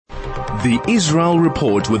The Israel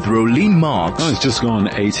Report with Rolene Marks. Oh, it's just gone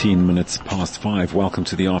 18 minutes past 5. Welcome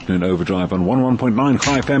to the Afternoon Overdrive on 101.9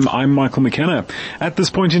 Chai FM. I'm Michael McKenna. At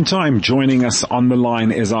this point in time, joining us on the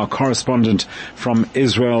line is our correspondent from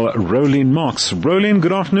Israel, Rolene Marks. Rolene,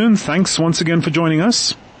 good afternoon. Thanks once again for joining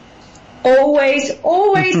us. Always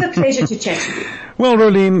a pleasure to chat with you. Well,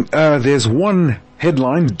 Rolene, there's one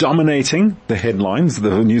headline dominating the headlines,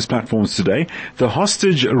 the news platforms today. The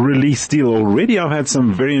hostage release deal. Already I've had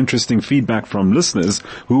some very interesting feedback from listeners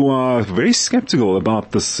who are very skeptical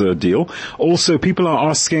about this deal. Also, people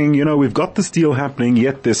are asking, we've got this deal happening,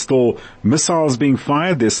 yet there's still missiles being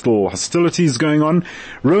fired, there's still hostilities going on.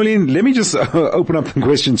 Rolene, let me just open up the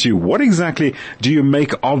question to you. What exactly do you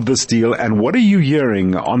make of this deal, and what are you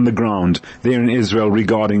hearing on the ground there in Israel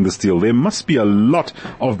regarding this deal? There must be a lot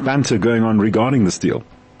of banter going on regarding this deal.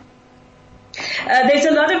 There's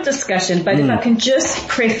a lot of discussion, but if I can just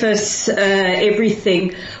preface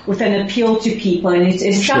everything with an appeal to people, and it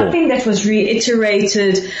is something that was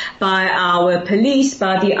reiterated by our police,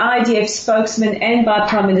 by the IDF spokesman, and by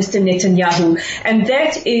Prime Minister Netanyahu, and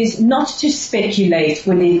that is not to speculate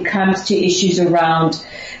when it comes to issues around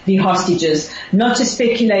the hostages, not to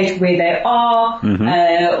speculate where they are,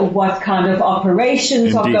 what kind of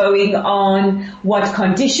operations are going on, what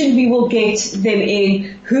condition we will get them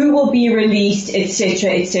in, who will be released,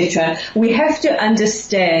 etc., etc. We have to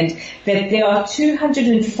understand that there are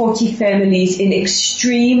 240 families in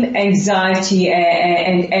extreme anxiety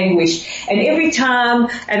and anguish. And every time,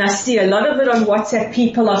 and I see a lot of it on WhatsApp,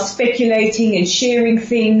 people are speculating and sharing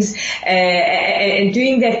things and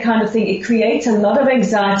doing that kind of thing. It creates a lot of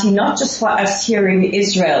anxiety, not just for us here in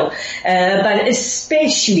Israel, but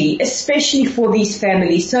especially for these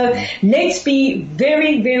families. So let's be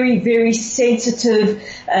very, very, very sensitive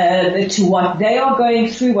to what they are going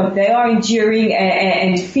through, what they are enduring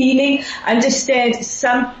and feeling. Understand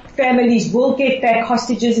some families will get back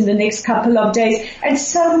hostages in the next couple of days, and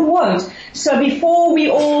some won't. So before we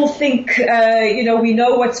all think, we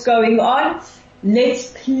know what's going on,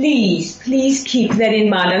 let's please keep that in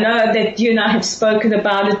mind. I know that you and I have spoken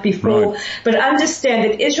about it before, but understand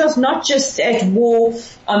that Israel's not just at war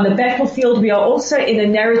on the battlefield. We are also in a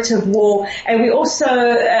narrative war, and we also,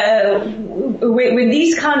 when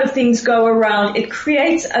these kind of things go around, it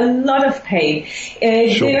creates a lot of pain.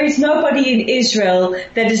 There is nobody in Israel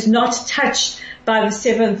that is not touched by the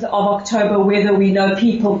 7th of October, whether we know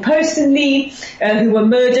people personally who were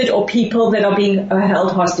murdered or people that are being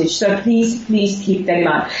held hostage. So please keep that in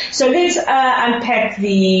mind. So let's unpack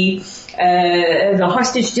the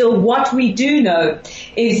hostage deal. What we do know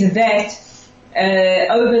is that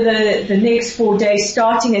over the next 4 days,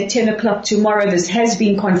 starting at 10 o'clock tomorrow, this has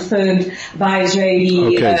been confirmed by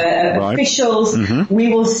Israeli officials. We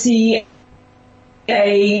will see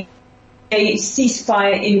a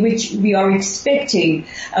ceasefire in which we are expecting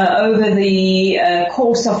over the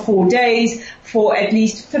course of 4 days for at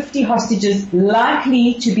least 50 hostages,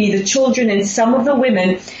 likely to be the children and some of the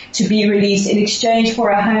women, to be released in exchange for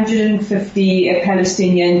 150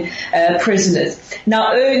 Palestinian prisoners.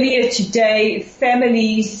 Now, earlier today,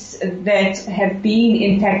 families that have been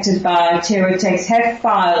impacted by terror attacks have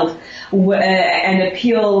filed an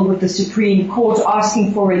appeal with the Supreme Court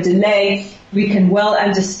asking for a delay. We can well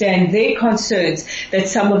understand their concerns that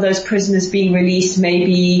some of those prisoners being released may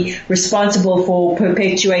be responsible for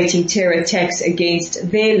perpetuating terror attacks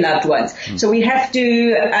against their loved ones. So we have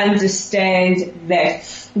to understand that.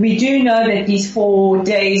 We do know that these 4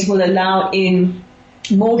 days will allow in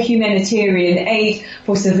more humanitarian aid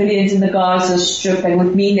for civilians in the Gaza Strip, and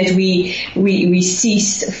would mean that we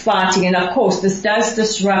cease fighting. And of course, this does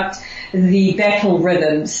disrupt the battle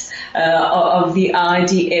rhythms of the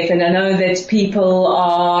IDF. And I know that people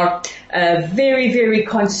are very, very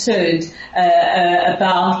concerned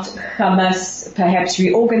about Hamas perhaps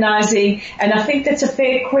reorganizing, and I think that's a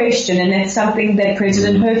fair question, and that's something that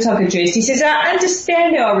President Herzog addressed. He says, I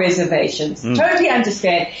understand there are reservations, totally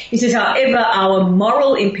understand. He says, however, our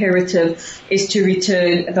moral imperative is to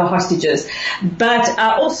return the hostages. But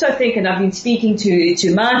I also think, and I've been speaking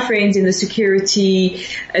to my friends in the security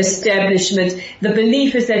establishment, the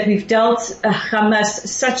belief is that we've dealt Hamas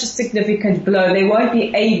such a significant blow, they won't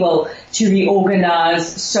be able to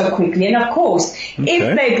reorganize so quickly. And of course,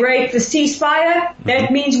 if they break the ceasefire,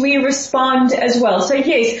 that means we respond as well. So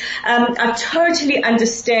yes, I totally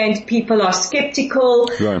understand people are skeptical.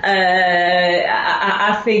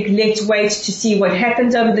 I think let's wait to see what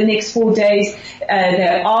happens over the next 4 days.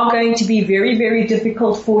 There are going to be very, very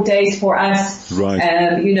difficult 4 days for us. We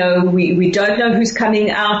don't know who's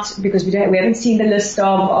coming out because we haven't seen the list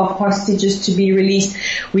of hostages to be released.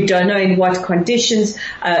 We don't know in what conditions.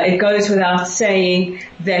 It goes goes without saying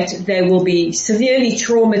that they will be severely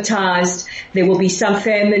traumatized. There will be some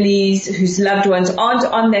families whose loved ones aren't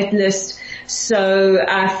on that list. So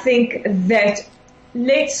I think that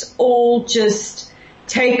let's all just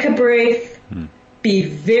take a breath, be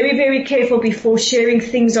very, very careful before sharing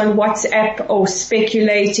things on WhatsApp or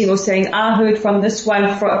speculating or saying, I heard from this one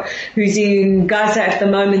who's in Gaza at the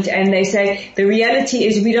moment, and they say the reality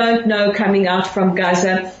is we don't know coming out from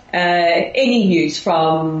Gaza any news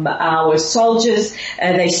from our soldiers.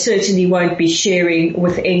 They certainly won't be sharing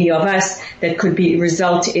with any of us. That could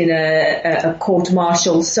result in a court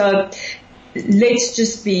martial. So let's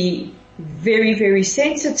just be very, very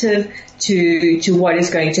sensitive to what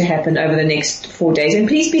is going to happen over the next 4 days. And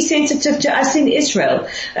please be sensitive to us in Israel.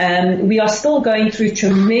 We are still going through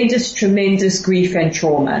tremendous grief and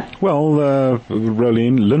trauma. Well,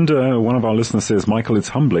 Rolene, Linda, one of our listeners says, Michael, it's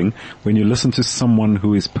humbling when you listen to someone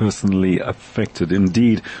who is personally affected.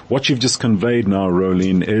 Indeed, what you've just conveyed now,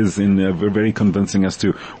 Rolene, is very convincing as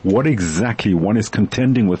to what exactly one is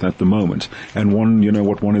contending with at the moment, and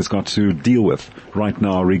what one has got to deal with right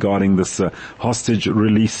now regarding this hostage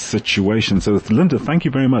release situation. So, Linda, thank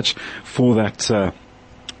you very much for that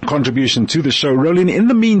contribution to the show. Rolene, in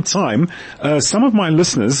the meantime, some of my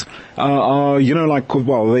listeners are,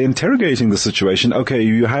 they're interrogating the situation. Okay,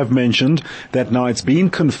 you have mentioned that now it's been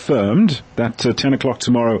confirmed that 10 o'clock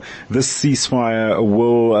tomorrow, this ceasefire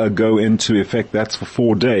will go into effect. That's for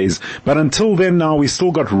 4 days. But until then, now we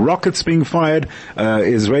still got rockets being fired,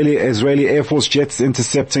 Israeli Air Force jets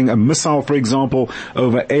intercepting a missile, for example,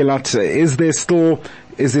 over Eilat.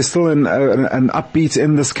 Is there still an upbeat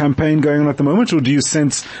in this campaign going on at the moment, or do you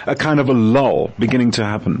sense a kind of a lull beginning to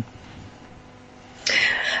happen?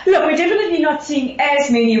 Look, we're definitely not seeing as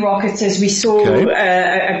many rockets as we saw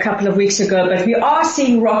a couple of weeks ago, but we are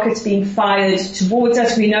seeing rockets being fired towards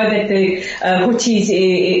us. We know that the Houthis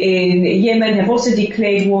in Yemen have also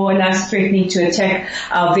declared war on us, threatening to attack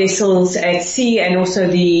our vessels at sea, and also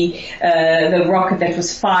the rocket that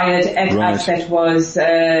was fired at us that was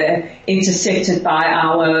intercepted by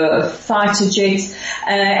our fighter jets.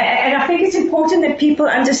 And I think it's important that people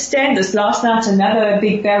understand this. Last night, another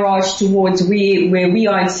big barrage towards where we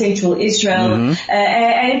are in central Israel.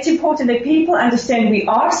 And it's important that people understand we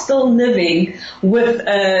are still living with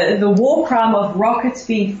the war crime of rockets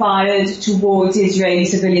being fired towards Israeli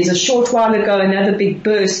civilians. A short while ago, another big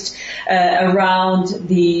burst around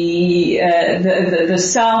the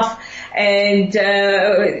south, and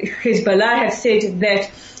Hezbollah have said that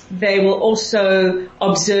they will also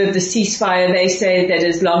observe the ceasefire. They say that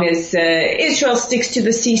as long as Israel sticks to the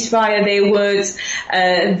ceasefire, their words,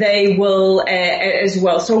 they will as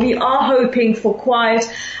well. So we are hoping for quiet.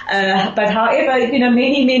 But however,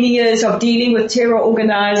 many years of dealing with terror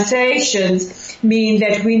organizations mean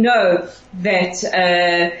that we know that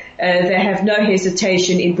they have no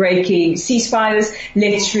hesitation in breaking ceasefires.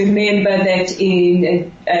 Let's remember that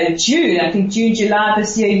in June, July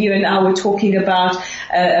this year, you and I were talking about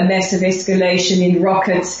a massive escalation in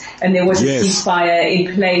rockets, and there was a ceasefire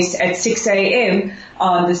in place at 6 a.m.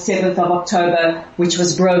 on the 7th of October, which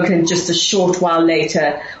was broken just a short while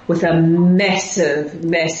later with a massive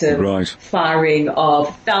firing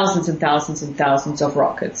of thousands and thousands and thousands of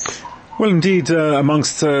rockets. Well, indeed,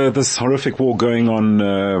 amongst this horrific war going on,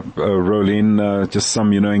 Rolene, just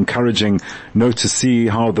some, encouraging note to see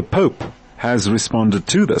how the Pope has responded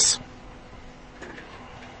to this.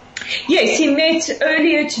 Yes, he met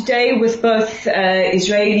earlier today with both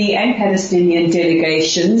Israeli and Palestinian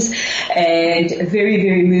delegations, and very,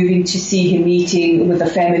 very moving to see him meeting with the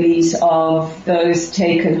families of those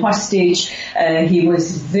taken hostage. He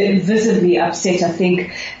was visibly upset. I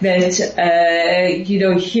think that,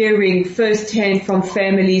 hearing firsthand from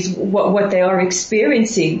families what they are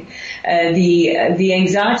experiencing, the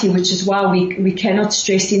anxiety, which is why we cannot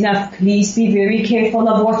stress enough. Please be very careful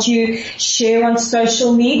of what you share on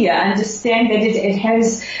social media. Understand that it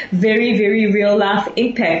has very, very real life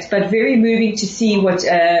impact, but very moving to see what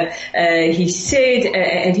he said,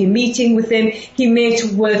 and him meeting with them. He met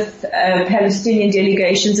with Palestinian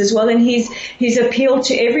delegations as well, and his appeal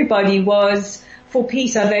to everybody was for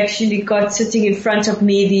peace. I've actually got sitting in front of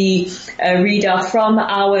me the readout from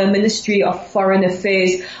our Ministry of Foreign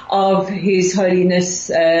Affairs of His Holiness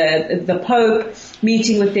the Pope,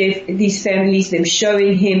 meeting with these families, them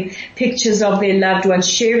showing him pictures of their loved ones,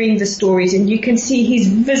 sharing the stories, and you can see he's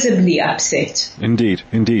visibly upset. Indeed.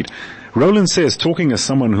 Roland says, talking as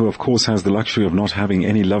someone who of course has the luxury of not having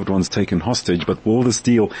any loved ones taken hostage, but will this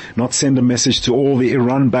deal not send a message to all the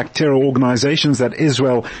Iran-backed terror organizations that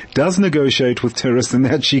Israel does negotiate with terrorists and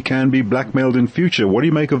that she can be blackmailed in future? What do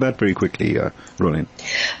you make of that very quickly, Roland?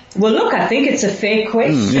 Well, look, I think it's a fair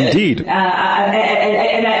question. Indeed. And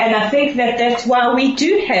I think that that's why we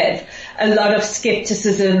do have a lot of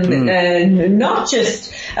skepticism, not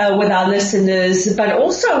just with our listeners, but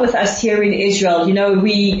also with us here in Israel. You know,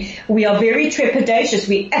 we are very trepidatious.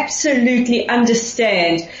 We absolutely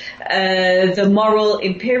understand the moral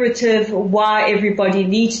imperative, why everybody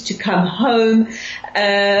needs to come home.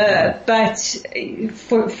 But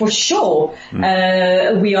for sure,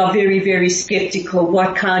 we are very, very skeptical.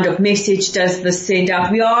 What kind of message does this send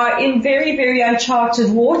out? We are in very, very uncharted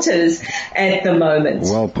waters at the moment.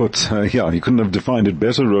 Well put. Yeah, you couldn't have defined it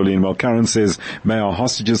better, Rolene. Well, Karen says, may our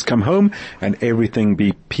hostages come home and everything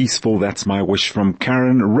be peaceful. That's my wish from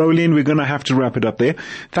Karen. Rolene, we're going to have to wrap it up there.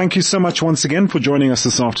 Thank you so much once again for joining us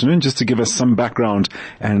this afternoon, just to give us some background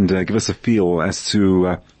and give us a feel as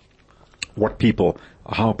to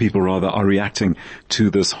how people are reacting to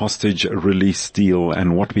this hostage release deal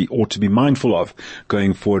and what we ought to be mindful of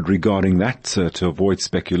going forward regarding that, to avoid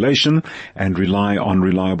speculation and rely on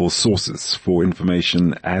reliable sources for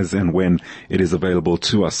information as and when it is available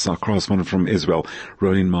to us. Our correspondent from Israel,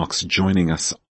 Rolene Marks, joining us